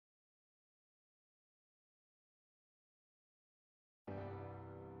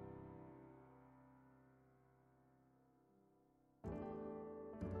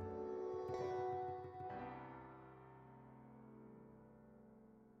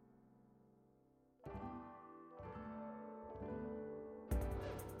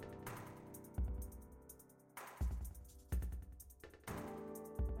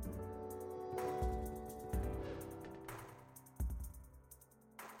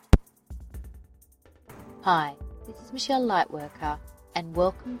Hi, this is Michelle Lightworker, and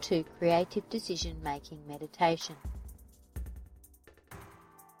welcome to Creative Decision Making Meditation.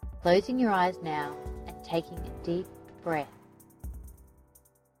 Closing your eyes now and taking a deep breath.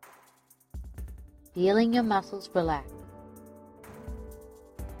 Feeling your muscles relax.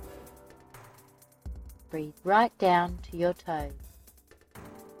 Breathe right down to your toes.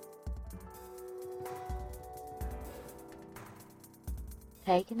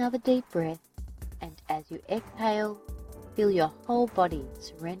 Take another deep breath, and as you exhale, feel your whole body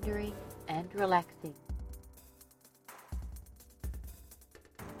surrendering and relaxing.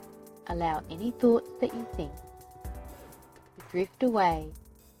 Allow any thoughts that you think to drift away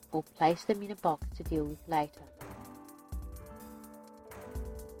or place them in a box to deal with later.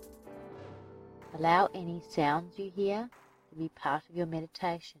 Allow any sounds you hear to be part of your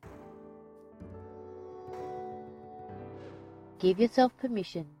meditation. Give yourself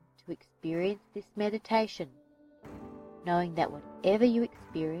permission to experience this meditation, knowing that whatever you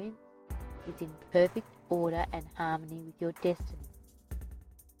experience is in perfect order and harmony with your destiny.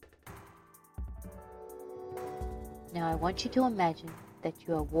 Now I want you to imagine that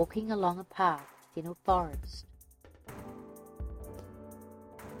you are walking along a path in a forest.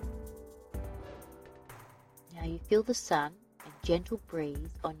 Now you feel the sun and gentle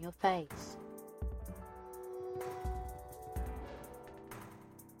breeze on your face.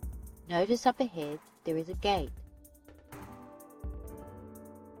 Notice up ahead there is a gate.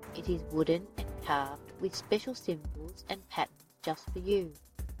 It is wooden and carved with special symbols and patterns just for you.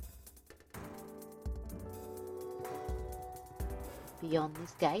 Beyond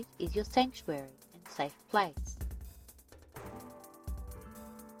this gate is your sanctuary and safe place.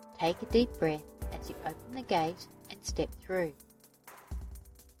 Take a deep breath as you open the gate and step through.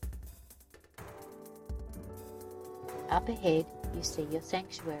 Up ahead you see your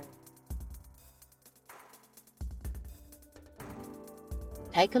sanctuary.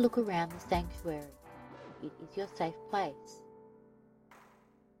 Take a look around the sanctuary. It is your safe place.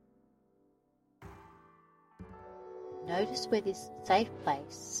 Notice where this safe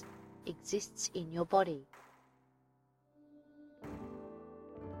place exists in your body.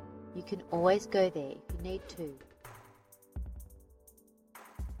 You can always go there if you need to.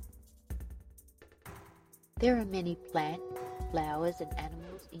 There are many plants, flowers and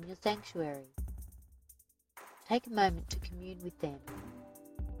animals in your sanctuary. Take a moment to commune with them.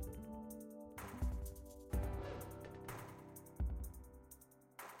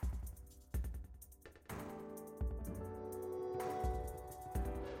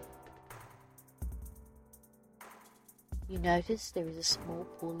 You notice there is a small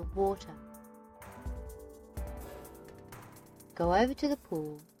pool of water. Go over to the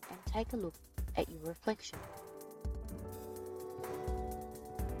pool and take a look at your reflection.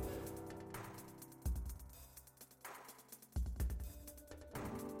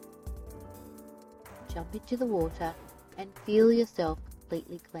 Jump into the water and feel yourself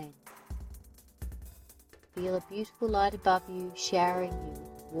completely cleansed. Feel a beautiful light above you showering you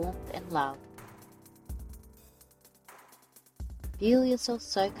with warmth and love. Feel yourself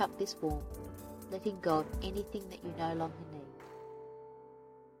soak up this warmth, letting go of anything that you no longer need.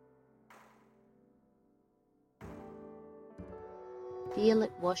 Feel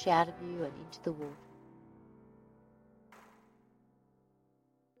it wash out of you and into the water.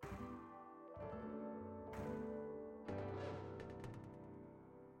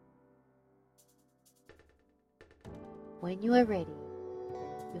 When you are ready,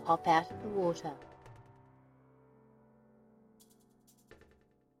 you hop out of the water.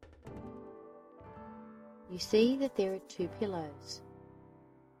 You see that there are two pillows.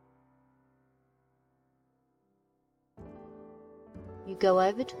 You go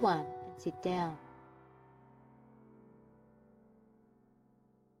over to one and sit down.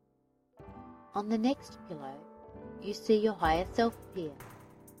 On the next pillow, you see your higher self appear.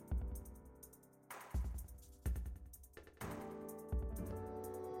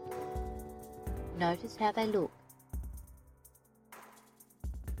 Notice how they look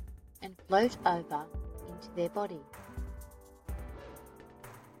and float over into their body.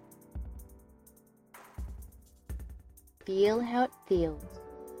 Feel how it feels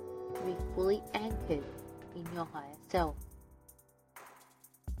to be fully anchored in your higher self.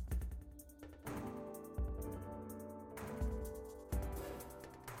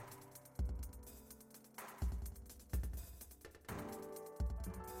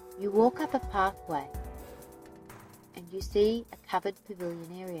 You walk up a pathway and you see a covered pavilion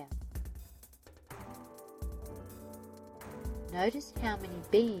area. Notice how many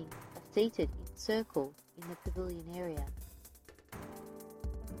beings are seated in circle in the pavilion area.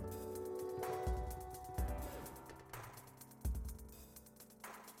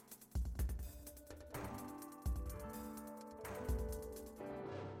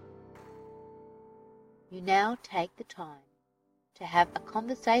 You now take the time to have a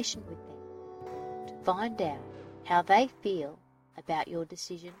conversation with them to find out how they feel about your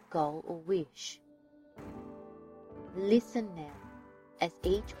decision, goal, or wish. Listen now as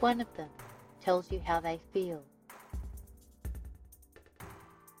each one of them tells you how they feel.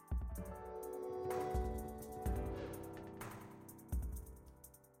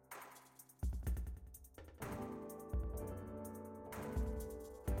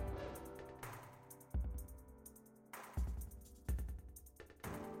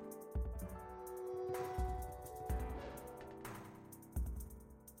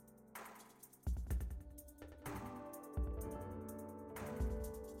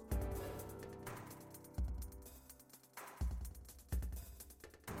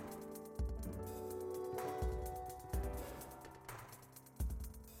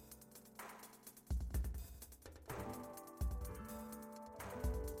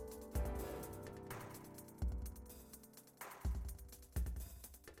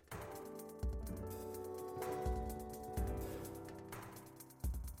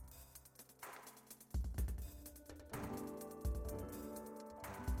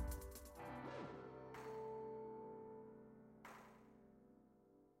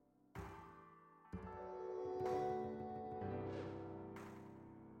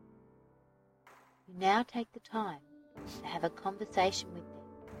 You now take the time to have a conversation with them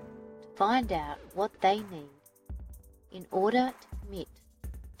to find out what they need in order to commit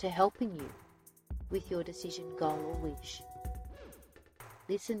to helping you with your decision, goal, or wish.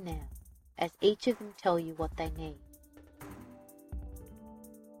 Listen now as each of them tell you what they need.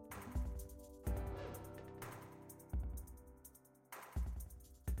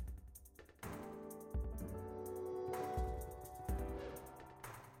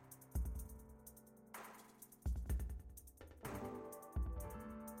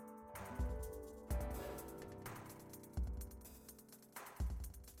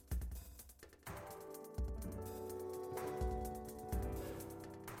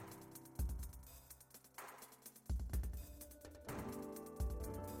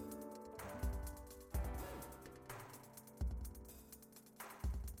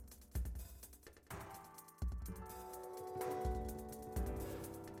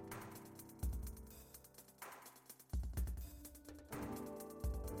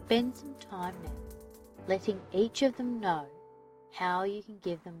 Spend some time now letting each of them know how you can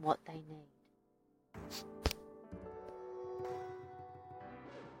give them what they need.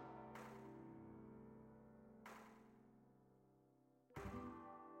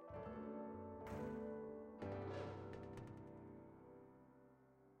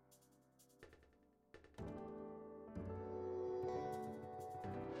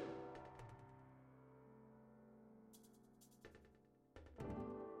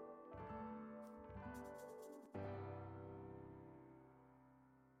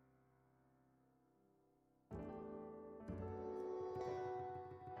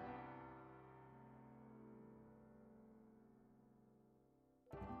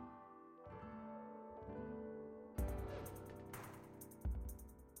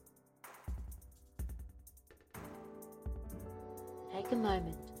 Take a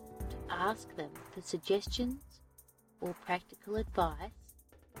moment to ask them for suggestions or practical advice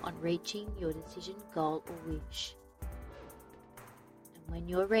on reaching your decision, goal, or wish. And when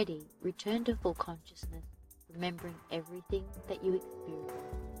you're ready, return to full consciousness, remembering everything that you experienced.